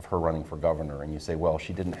 months of her running for governor, and you say, well,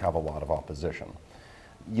 she didn't have a lot of opposition.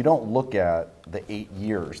 You don't look at the 8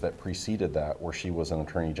 years that preceded that, where she was an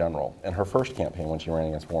attorney general, and her first campaign when she ran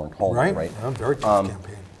against Warren Coleman, right? A very tough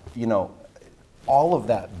campaign. All of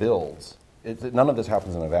that builds. None of this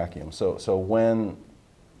happens in a vacuum. So when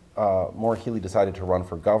Maura Healey decided to run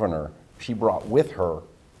for governor, she brought with her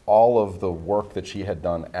all of the work that she had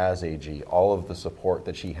done as AG, all of the support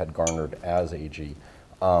that she had garnered as AG,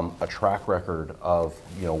 a track record of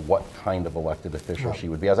what kind of elected official she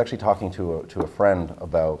would be. I was actually talking to a friend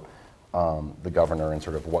about the governor and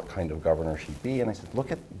sort of what kind of governor she'd be, and I said,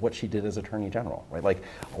 look at what she did as Attorney General, right? Like,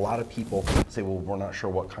 a lot of people say, well, we're not sure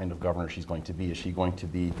what kind of governor she's going to be. Is she going to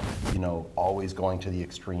be, always going to the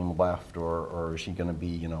extreme left, or is she going to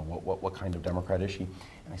be, what kind of Democrat is she?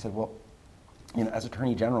 And I said, well, as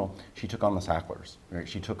Attorney General, she took on the Sacklers, right?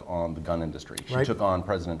 She took on the gun industry. She took on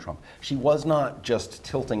President Trump. She was not just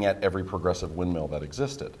tilting at every progressive windmill that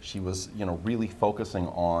existed. She was, really focusing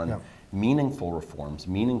on meaningful reforms,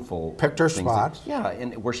 meaningful picked her spots.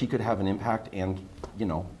 And where she could have an impact and,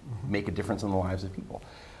 make a difference in the lives of people.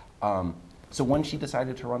 So when she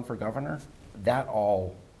decided to run for governor, that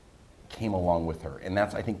all came along with her, and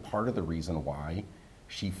that's, I think, part of the reason why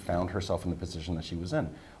she found herself in the position that she was in.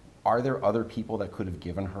 Are there other people that could have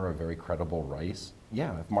given her a very credible race?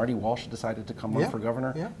 Yeah, if Marty Walsh decided to come run for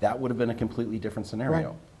governor, that would have been a completely different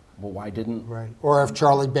scenario. Well, why didn't... Or if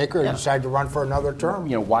Charlie Baker decided to run for another term.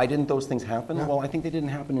 Why didn't those things happen? Well, I think they didn't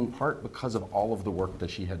happen in part because of all of the work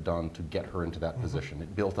that she had done to get her into that position.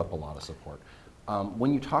 It built up a lot of support.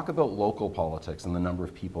 When you talk about local politics and the number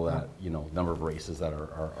of people that, number of races that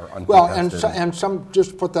are uncontested... Well, and some,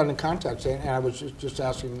 just put that in context, and I was just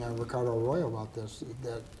asking Ricardo Arroyo about this,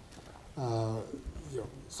 that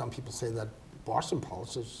some people say that Boston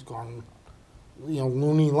politics has gone,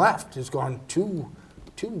 loony left, has gone too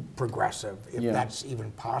progressive, if that's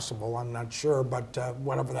even possible. I'm not sure, but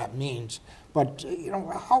whatever that means. But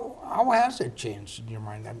how has it changed in your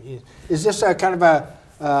mind? I mean, is this a kind of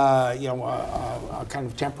a kind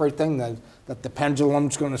of temporary thing that the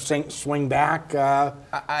pendulum's going to swing back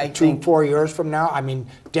I 4 years from now? I mean,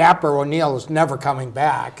 Dapper O'Neill is never coming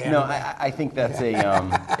back. No, I think that's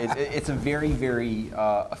it's a very, very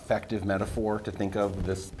effective metaphor to think of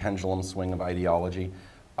this pendulum swing of ideology.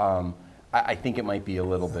 I think it might be a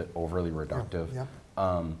little bit overly reductive.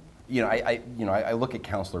 I look at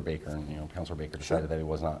Councilor Baker, and Councilor Baker decided that he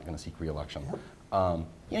was not going to seek re-election.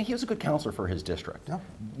 He was a good councilor for his district.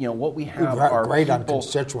 What we have are people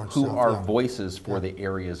who are voices for the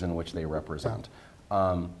areas in which they represent.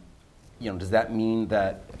 Does that mean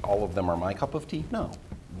that all of them are my cup of tea? No.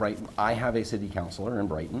 Right. I have a city councilor in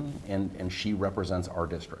Brighton, and she represents our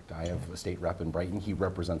district. I have a state rep in Brighton. He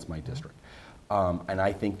represents my district. And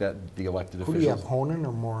I think that the elected officials... Who do you have, Honan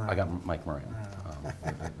or Moran? I got Mike Moran,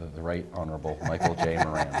 the Right Honorable Michael J.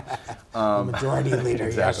 Moran. The majority leader,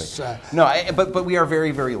 exactly. Yes. But we are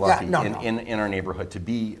very, very lucky in our neighborhood to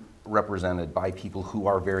be represented by people who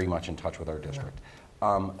are very much in touch with our district.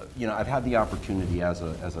 I've had the opportunity as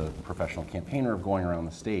a professional campaigner of going around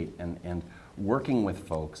the state and working with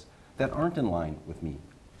folks that aren't in line with me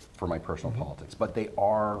for my personal politics, but they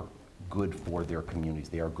are good for their communities,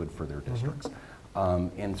 they are good for their districts.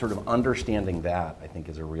 And sort of understanding that, I think,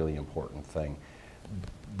 is a really important thing.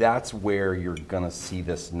 That's where you're going to see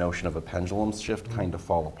this notion of a pendulum shift kind of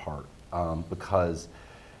fall apart, because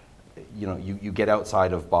you get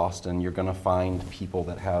outside of Boston, you're going to find people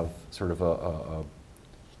that have sort of a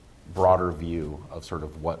broader view of sort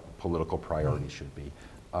of what political priorities should be.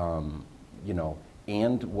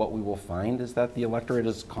 And what we will find is that the electorate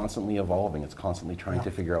is constantly evolving. It's constantly trying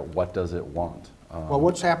to figure out what does it want. Well,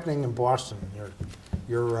 what's happening in Boston,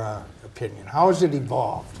 your opinion? how has it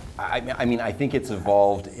evolved? I think it's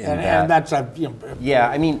evolved in that. And that's a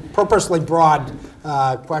purposely broad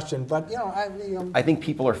question, but I think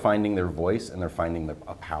people are finding their voice, and they're finding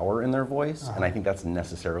a power in their voice, and I think that's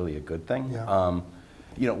necessarily a good thing.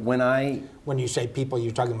 When you say people,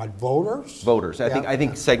 you're talking about voters? Voters. I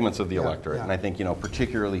think segments of the electorate, and I think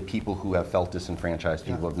particularly people who have felt disenfranchised,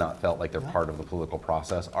 people who have not felt like they're part of the political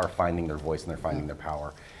process, are finding their voice and they're finding their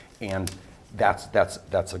power, and that's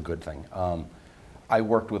a good thing. I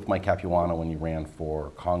worked with Mike Capuano when he ran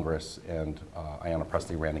for Congress, and Ayanna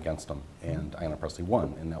Pressley ran against him, and Ayanna Pressley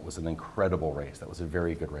won, and that was an incredible race. That was a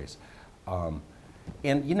very good race,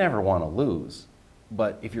 and you never want to lose,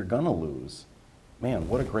 but if you're gonna lose, man,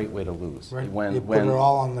 what a great way to lose. Right. You put it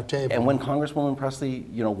all on the table. And when Congresswoman Pressley,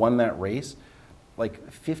 won that race, like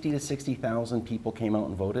 50 to 60,000 people came out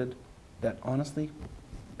and voted that honestly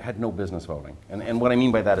had no business voting. And what I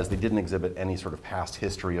mean by that is they didn't exhibit any sort of past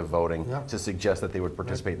history of voting to suggest that they would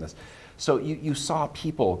participate in this. So you saw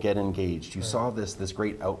people get engaged. You saw this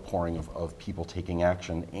great outpouring of people taking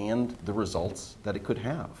action and the results that it could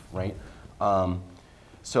have, right?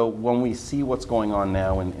 So when we see what's going on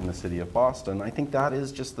now in the city of Boston, I think that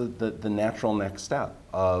is just the natural next step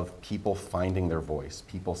of people finding their voice,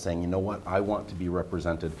 people saying, you know what, I want to be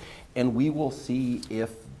represented. And we will see if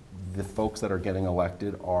the folks that are getting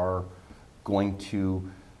elected are going to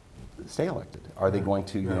stay elected. Are they going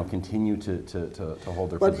to continue to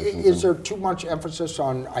hold their positions? But is there too much emphasis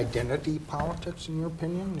on identity politics, in your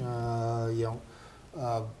opinion?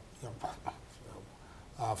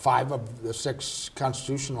 5 of the 6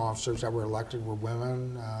 constitutional officers that were elected were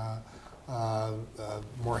women.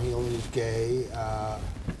 Maura Healey's gay.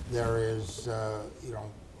 There is,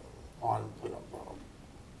 on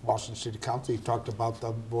Boston City Council, you talked about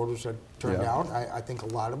the voters that turned out. I think a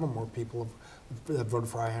lot of them were people that voted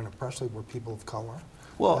for Ayanna Pressley were people of color.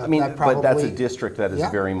 Well, but that's a district that is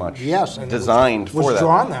very much designed for that. Was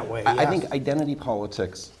drawn that way. I think identity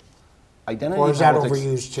politics. Or is that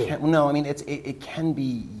overused too? It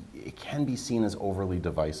can be seen as overly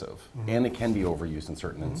divisive, and it can be overused in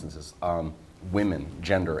certain instances. Women,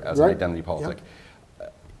 gender as an identity politic.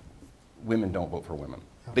 Women don't vote for women.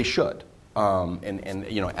 They should.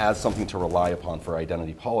 As something to rely upon for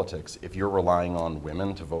identity politics, if you're relying on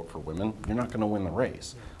women to vote for women, you're not going to win the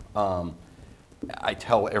race. I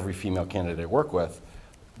tell every female candidate I work with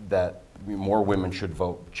that more women should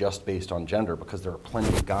vote just based on gender, because there are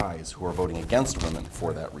plenty of guys who are voting against women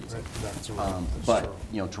for that reason. But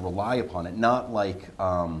to rely upon it, not like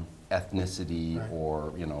ethnicity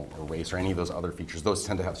or or race or any of those other features. Those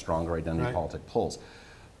tend to have stronger identity politic pulls.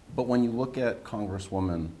 But when you look at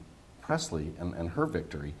Congresswoman Pressley and her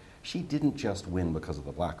victory, she didn't just win because of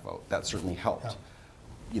the black vote. That certainly helped.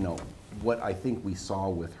 What I think we saw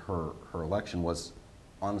with her election was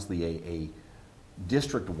honestly a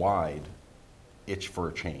district-wide itch for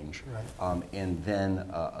a change, and then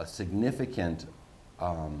a significant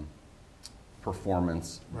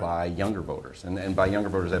performance by younger voters. And by younger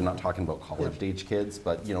voters, I'm not talking about college-age kids,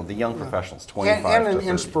 but the young professionals, 25 and to an 30.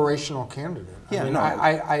 inspirational candidate. Yeah, I mean, no,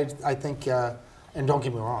 I think, and don't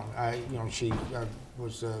get me wrong, she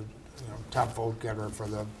was a top vote getter for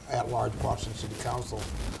the at-large Boston City Council,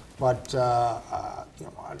 but I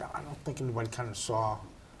don't think anybody kind of saw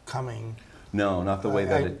coming. No, not the way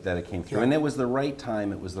that it came through. Yeah. And it was the right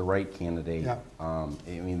time, it was the right candidate. Yeah. I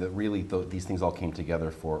mean, these things all came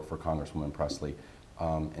together for Congresswoman Presley.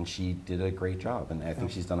 And she did a great job, and I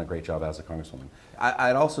think she's done a great job as a Congresswoman.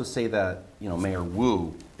 I'd also say that, Mayor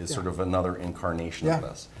Wu is sort of another incarnation of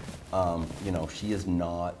this. She is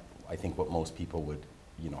not, I think, what most people would,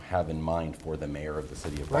 have in mind for the mayor of the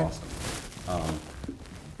city of Boston.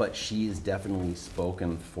 But she is definitely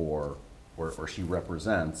spoken for, or she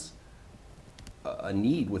represents a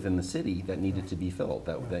need within the city that needed to be filled,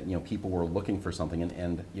 that people were looking for something,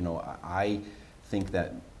 and I think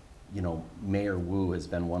that Mayor Wu has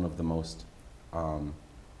been one of the most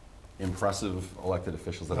impressive elected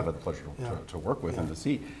officials that I've had the pleasure to work with and to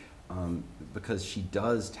see, because she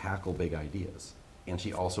does tackle big ideas, and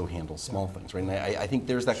she also handles small things, right? And I think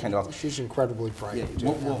there's that kind of... She's incredibly bright. Yeah,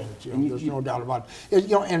 There's no doubt about it.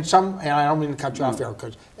 And I don't mean to cut you off there,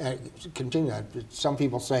 because continue that. But some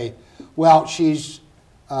people say, well, she's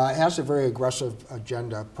has a very aggressive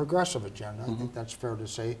agenda, progressive agenda. I think that's fair to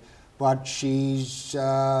say, but she's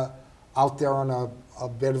out there on a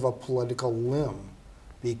bit of a political limb,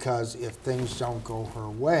 because if things don't go her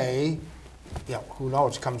way, who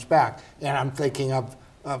knows, comes back. And I'm thinking of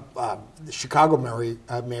the Chicago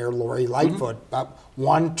Mayor Lori Lightfoot.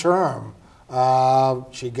 One term,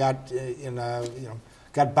 she got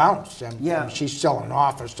got bounced, and she's still in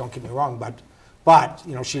office. Don't get me wrong, but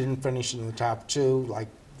she didn't finish in the top two.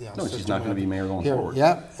 No, she's not going to be mayor going forward.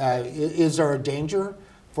 Yeah, is there a danger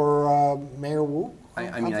for Mayor Wu?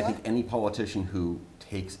 I mean, I think any politician who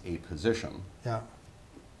takes a position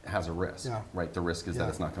has a risk, right? The risk is that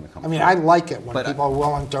it's not going to come. I mean, I like it when people are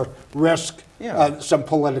willing to risk some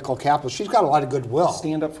political capital. She's got a lot of goodwill.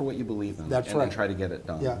 Stand up for what you believe in, and try to get it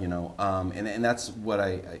done. And that's what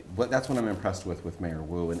that's what I'm impressed with Mayor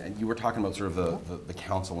Wu. And you were talking about sort of the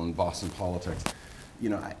council and Boston politics.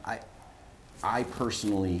 I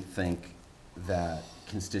personally think that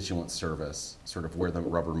constituent service, sort of where the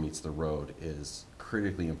rubber meets the road, is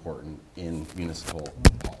critically important in municipal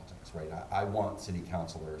politics, right? I want city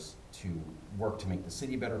councilors to work to make the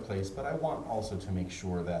city a better place, but I want also to make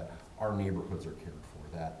sure that our neighborhoods are cared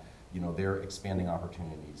for, that they're expanding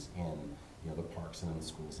opportunities in the parks and in the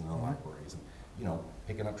schools and in the libraries, and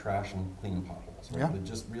picking up trash and cleaning potholes, right? But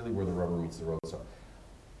just really where the rubber meets the road. So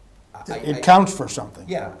it counts for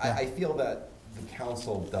something. I feel that the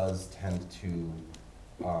council does tend to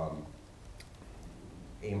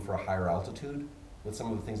aim for a higher altitude with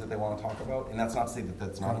some of the things that they want to talk about. And that's not to say that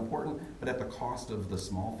that's not important, but at the cost of the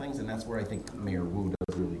small things. And that's where I think Mayor Wu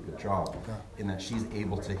does a really good job, in that she's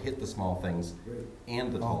able to hit the small things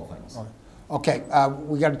and the tall things. Okay,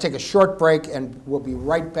 we got to take a short break, and we'll be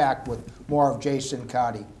right back with more of Jason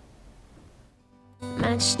Cincotti.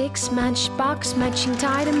 Matchsticks, matchbox, matching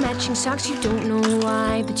tie to matching socks. You don't know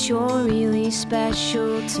why, but you're really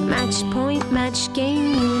special to match point, match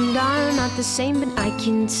game. You and I are not the same, but I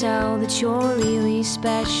can tell that you're really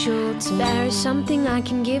special to me. There is something I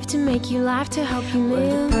can give to make you laugh, to help you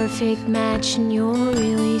live. We're the perfect match, and you're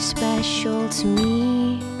really special to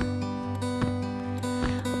me.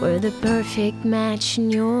 We're the perfect match,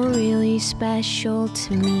 and you're really special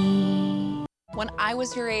to me. When I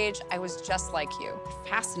was your age, I was just like you,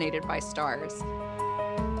 fascinated by stars.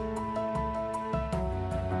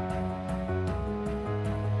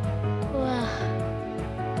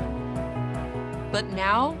 But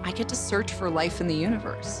now I get to search for life in the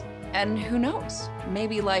universe. And who knows,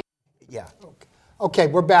 maybe life. Yeah. Okay,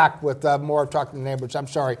 we're back with more of Talking to the Neighbors. I'm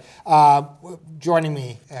sorry. Joining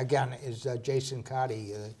me again is Jason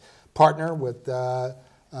Cincotti, partner with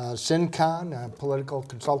Cincon, political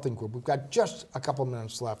consulting group. We've got just a couple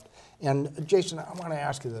minutes left. And Jason, I want to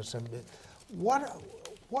ask you this. What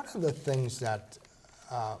are the things that,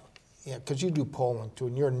 because you do polling too,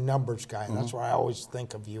 and you're a numbers guy, and that's why I always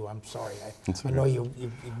think of you. I'm sorry. I know you're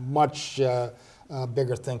much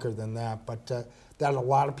bigger thinker than that, but that a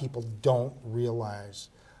lot of people don't realize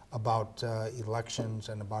about elections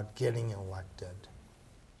and about getting elected.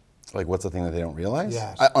 Like, what's the thing that they don't realize?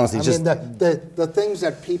 Yes. Honestly, I mean, the things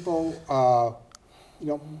that people,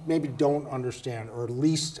 maybe don't understand, or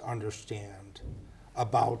least understand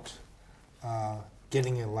about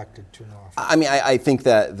getting elected to an office. I mean, I think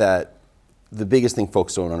that the biggest thing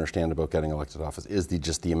folks don't understand about getting elected to office is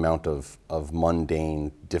just the amount of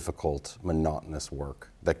mundane, difficult, monotonous work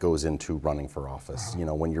that goes into running for office. You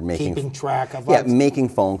know, when you're keeping track of making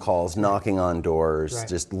phone calls, knocking on doors, Right.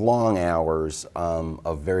 just long hours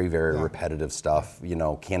of very, very repetitive stuff. You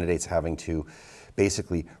know, candidates having to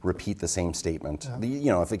basically repeat the same statement.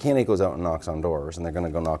 You know, if a candidate goes out and knocks on doors, and they're going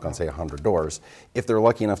to go knock on, say, 100 doors, if they're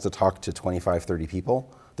lucky enough to talk to 25, 30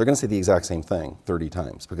 people, they're going to say the exact same thing 30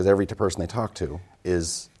 times, because every person they talk to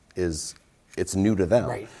is it's new to them.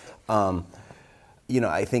 Right. You know,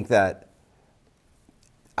 I think that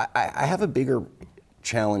I have a bigger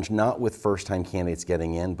challenge not with first-time candidates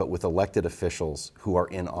getting in, but with elected officials who are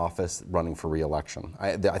in office running for re-election.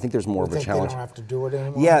 I think there's more of a challenge. They don't have to do it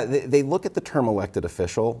anymore? Yeah, they look at the term elected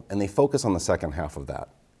official and they focus on the second half of that,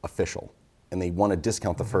 official, and they want to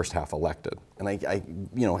discount the first half, elected. And I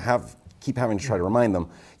you know, keep having to try to remind them,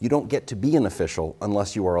 you don't get to be an official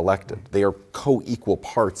unless you are elected. They are co-equal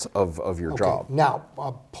parts of your job. Now,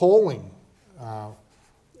 polling.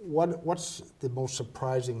 What's the most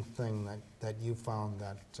surprising thing that you found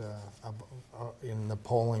that in the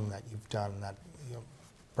polling that you've done that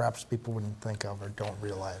perhaps people wouldn't think of or don't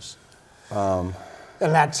realize? And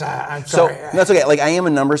that's I'm sorry. So that's okay. Like, I am a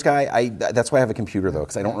numbers guy. That's why I have a computer though,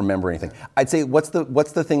 because I don't remember anything. I'd say what's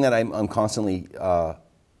the thing that I'm constantly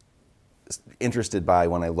interested by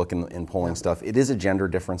when I look in polling stuff. It is a gender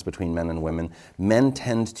difference between men and women. Men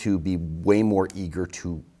tend to be way more eager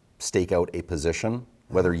to stake out a position,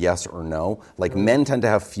 whether yes or no. Like, men tend to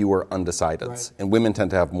have fewer undecideds, and women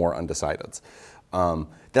tend to have more undecideds.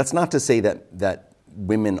 That's not to say that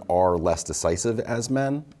women are less decisive as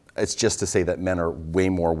men. It's just to say that men are way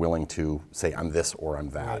more willing to say, I'm this or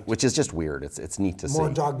I'm that, which is just weird. It's neat to see. More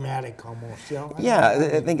dogmatic almost. Yeah,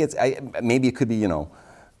 I think maybe it could be,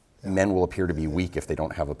 men will appear to be weak if they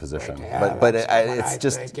don't have a position. But it's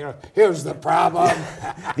just think, here's the problem.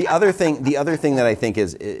 the other thing that I think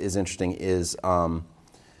is interesting is,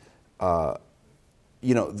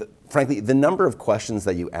 frankly, the number of questions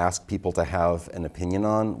that you ask people to have an opinion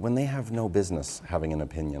on when they have no business having an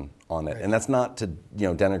opinion on it. And that's not to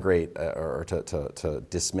denigrate or to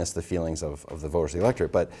dismiss the feelings of the voters, the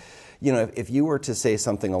electorate. But if you were to say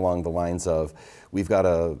something along the lines of, we've got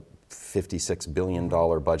a $56 billion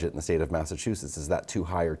budget in the state of Massachusetts, is that too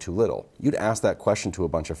high or too little? You'd ask that question to a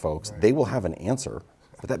bunch of folks. They will have an answer.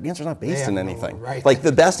 But that answer's not based in anything. Like,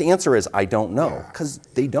 the best answer is, I don't know, because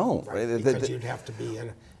they don't. Because you'd have to be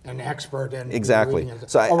an expert. And exactly.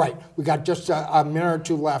 All right, we got just a minute or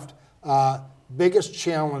two left. Biggest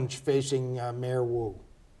challenge facing Mayor Wu?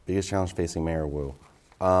 Biggest challenge facing Mayor Wu?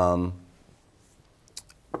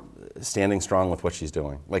 Standing strong with what she's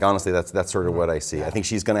doing. Like, honestly, that's sort of what I see. I think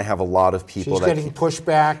she's going to have a lot of people. She's getting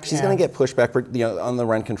pushback. She's going to get pushback, on the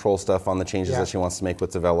rent control stuff, on the changes that she wants to make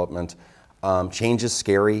with development. Change is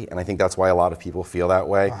scary, and I think that's why a lot of people feel that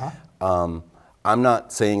way. I'm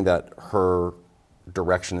not saying that her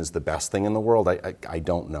direction is the best thing in the world. I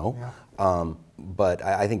don't know. But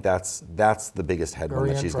I think that's the biggest headwind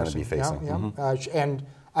that she's going to be facing. And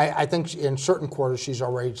I think in certain quarters she's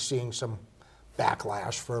already seeing some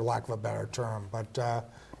backlash, for lack of a better term. But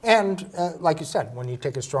like you said, when you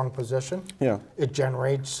take a strong position, it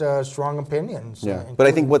generates strong opinions. But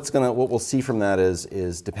I think what we'll see from that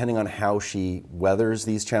is depending on how she weathers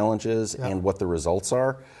these challenges and what the results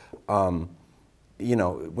are.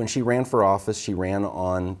 When she ran for office, she ran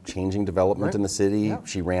on changing development in the city.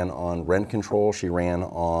 She ran on rent control. She ran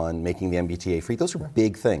on making the MBTA free. Those are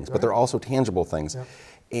big things, but they're also tangible things.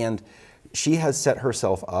 And she has set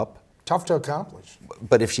herself up. Tough to accomplish.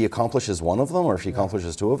 But if she accomplishes one of them, or if she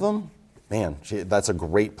accomplishes two of them, man, that's a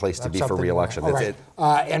great place to be for re-election. All right.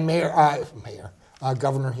 And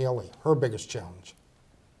Governor Healy, her biggest challenge?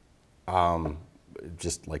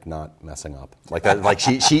 Just like not messing up. Like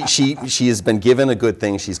she has been given a good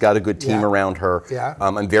thing. She's got a good team around her.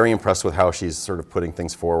 I'm very impressed with how she's sort of putting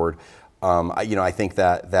things forward. I think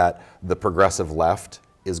that the progressive left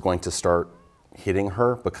is going to start hitting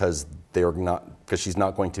her because she's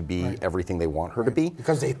not going to be everything they want her to be.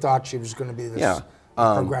 Because they thought she was going to be this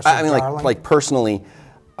progressive darling. like personally,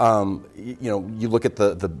 you look at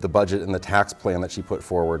the budget and the tax plan that she put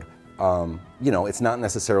forward. It's not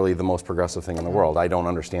necessarily the most progressive thing in the world. I don't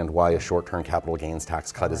understand why a short-term capital gains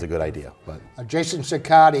tax cut is a good idea. But Jason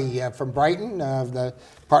Cincotti from Brighton, the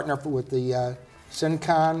partner with the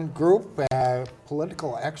Cincon Group,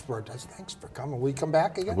 political expert. Thanks for coming. Will you come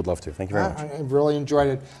back again? I would love to. Thank you very much. I really enjoyed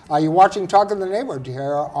it. You're watching Talk of the Neighborhood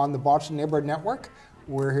here on the Boston Neighborhood Network.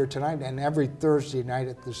 We're here tonight and every Thursday night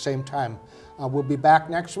at the same time. We'll be back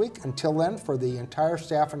next week. Until then, for the entire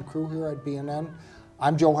staff and crew here at BNN,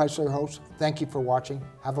 I'm Joe Heisler, host. Thank you for watching.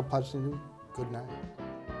 Have a pleasant Good night.